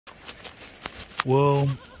Well,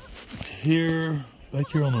 back here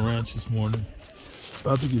on the ranch this morning,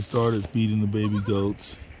 about to get started feeding the baby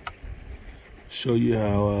goats. Show you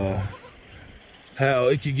how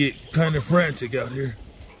it can get kind of frantic out here.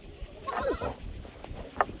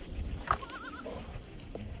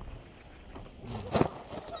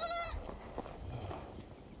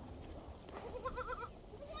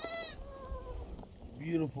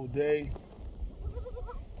 Beautiful day.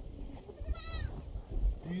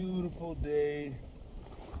 Beautiful day.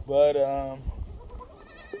 But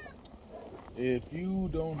if you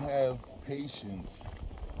don't have patience,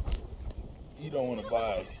 you don't want to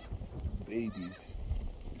buy babies.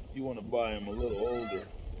 You want to buy them a little older,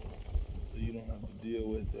 so you don't have to deal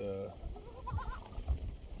with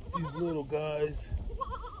these little guys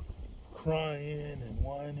crying and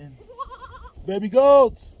whining. Baby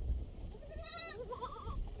goats!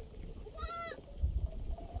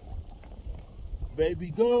 Baby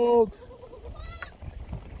goats!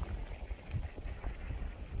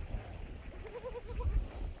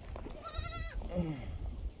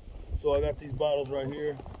 So I got these bottles right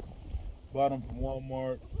here. Bought them from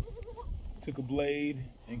Walmart. Took a blade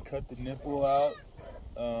and cut the nipple out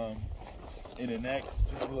in an X,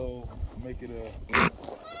 just a little, make it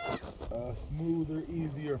a smoother,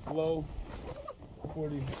 easier flow for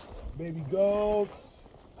the baby goats.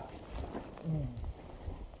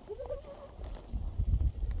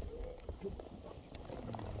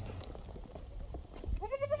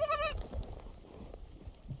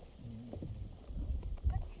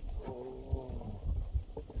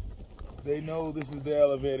 They know this is the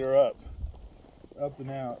elevator up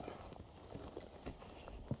and out.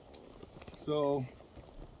 So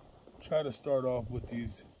try to start off with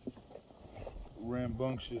these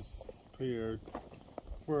rambunctious pair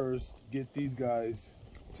first. Get these guys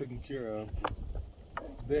taken care of.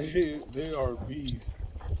 They are beasts.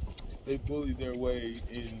 They bully their way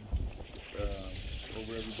in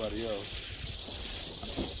over everybody else.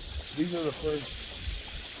 These are the first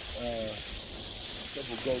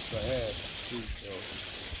couple goats I had too, so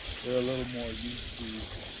they're a little more used to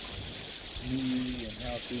me and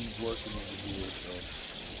how things working over here. So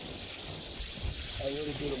a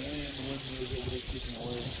little bit of wind is over there kicking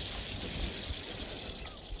away,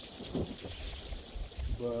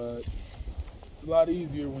 but it's a lot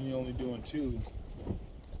easier when you're only doing two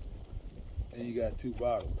and you got two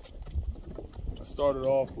bottles. I started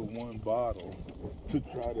off with one bottle to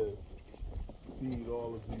try to feed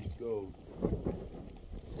all of these goats.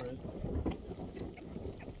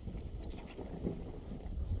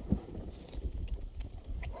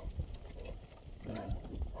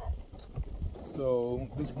 So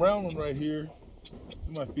this brown one right here, this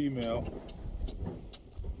is my female.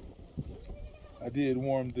 I did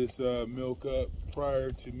warm this milk up prior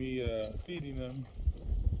to me feeding them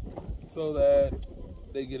so that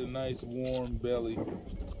they get a nice warm belly.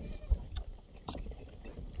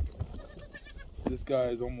 This guy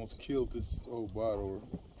has almost killed this whole bottle.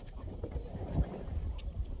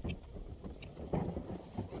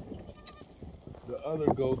 The other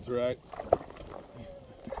goats are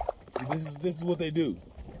see, this is what they do.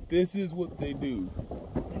 This is what they do.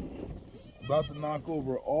 He's about to knock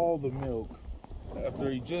over all the milk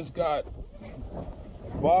after he just got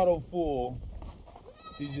a bottle full.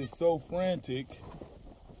 He's just so frantic,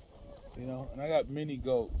 you know. And I got many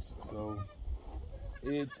goats, so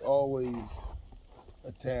it's always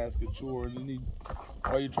a task, a chore. And then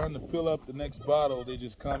while you're trying to fill up the next bottle, they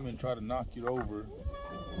just come and try to knock you over,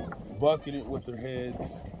 bucking it with their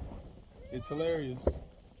heads. It's hilarious.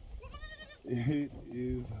 It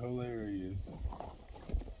is hilarious.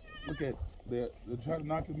 Look at they're trying to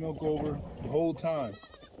knock the milk over the whole time.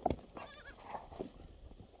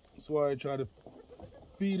 That's why I try to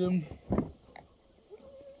feed them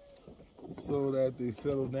so that they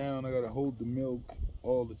settle down. I gotta hold the milk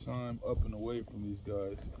all the time up and away from these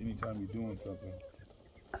guys anytime you're doing something.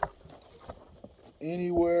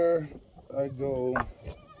 Anywhere I go,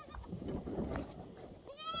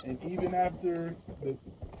 and even after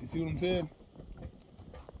you see what I'm saying?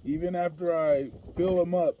 Even after I fill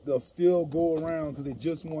them up, they'll still go around because they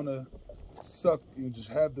just want to suck. You just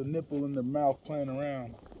have the nipple in their mouth playing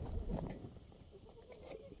around.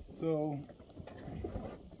 So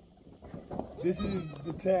this is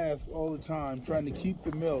the task all the time, trying to keep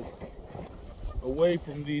the milk away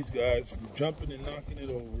from these guys from jumping and knocking it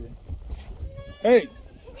over. Hey,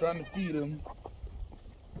 trying to feed them.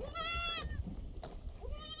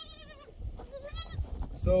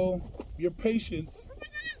 So your patience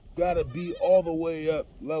gotta be all the way up,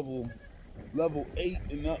 level 8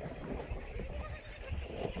 and up,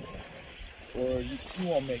 or you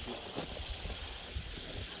won't make it.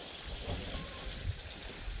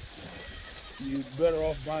 you're better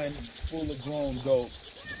off buying full of grown goats.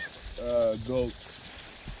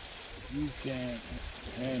 If you can't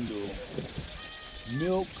handle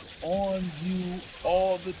milk on you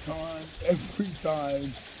all the time, every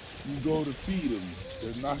time you go to feed them,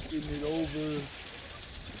 they're knocking it over.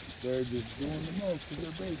 They're just doing the most because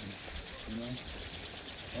they're babies, you know.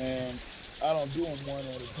 And I don't do them one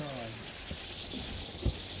at a time.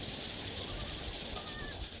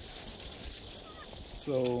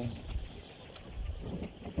 So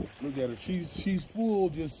look at her. She's full,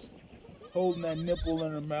 just holding that nipple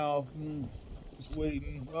in her mouth, just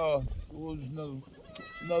waiting. Oh, well, just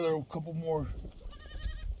another couple more.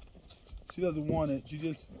 She doesn't want it.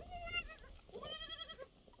 She's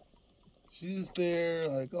just there,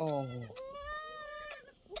 like, oh.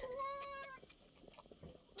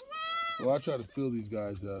 Well, I try to fill these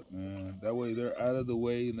guys up, man. That way they're out of the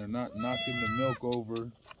way and they're not knocking the milk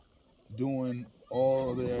over, doing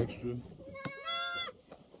all the extra.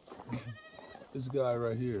 This guy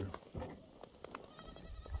right here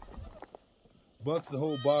bucks the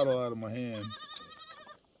whole bottle out of my hand.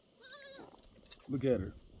 Look at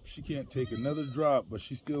her. She can't take another drop, but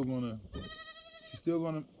she's still gonna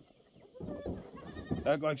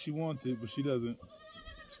act like she wants it, but she doesn't.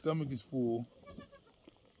 Stomach is full.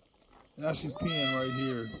 Now she's peeing right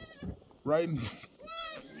here.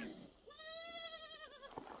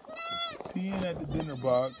 Peeing at the dinner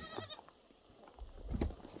box.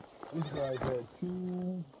 This guy's had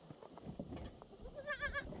 2.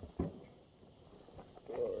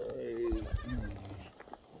 Alright.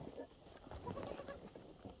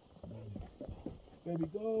 Baby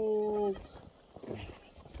goats.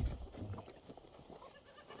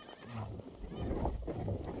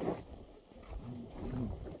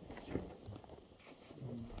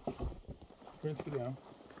 Prince, get down.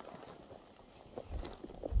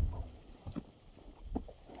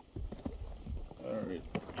 Alright,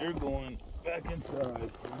 you're going back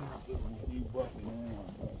inside. You bucking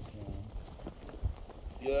around.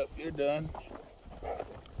 Yep, you're done.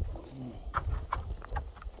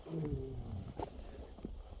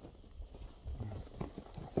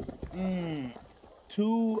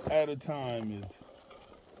 2 at a time is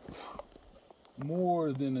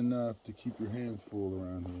more than enough to keep your hands full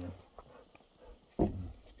around here.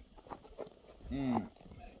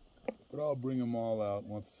 But I'll bring them all out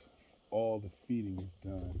once all the feeding is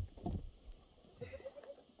done.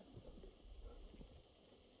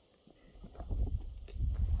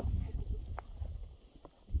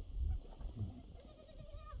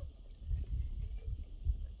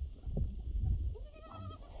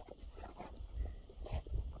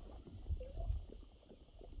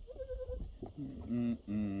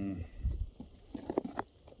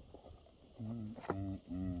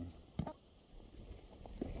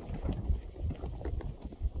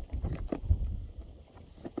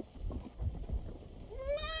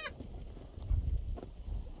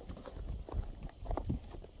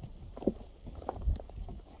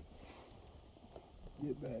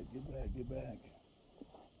 Get back.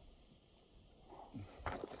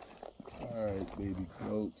 All right, baby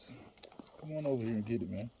goats. Come on over here and get it,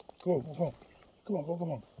 man. Come on.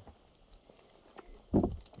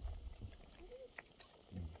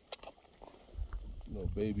 Little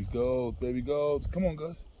baby goats. Come on,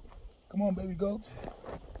 Gus. Come on, baby goats.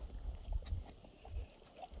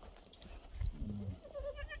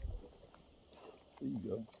 There you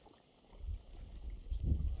go.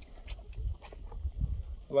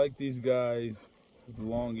 I like these guys with the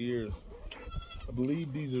long ears. I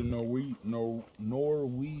believe these are Norwegian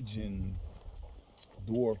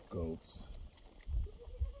dwarf goats.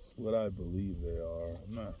 That's what I believe they are.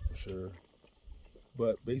 I'm not for sure.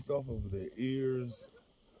 But based off of their ears,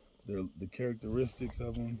 the characteristics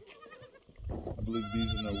of them, I believe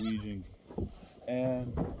these are Norwegian.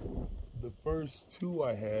 And the first 2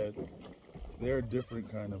 I had, they're a different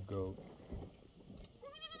kind of goat.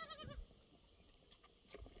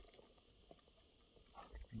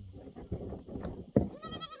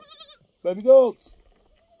 Baby goats.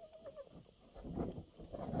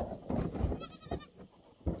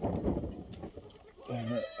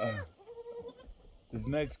 This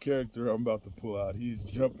next character I'm about to pull out, he's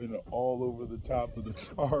jumping all over the top of the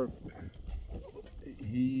tarp.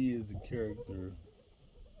 He is a character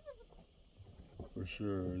for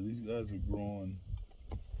sure. These guys are growing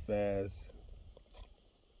fast.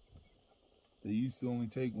 They used to only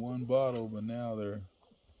take 1 bottle, but now they're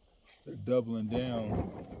doubling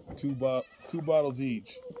down. 2 bottles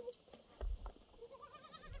each,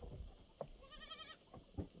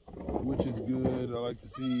 which is good. I like to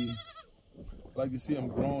see them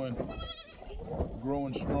growing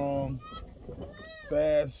strong.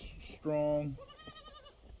 fast, strong,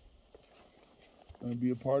 gonna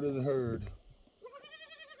be a part of the herd.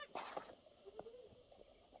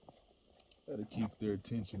 Gotta keep their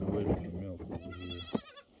attention away from the milk over here.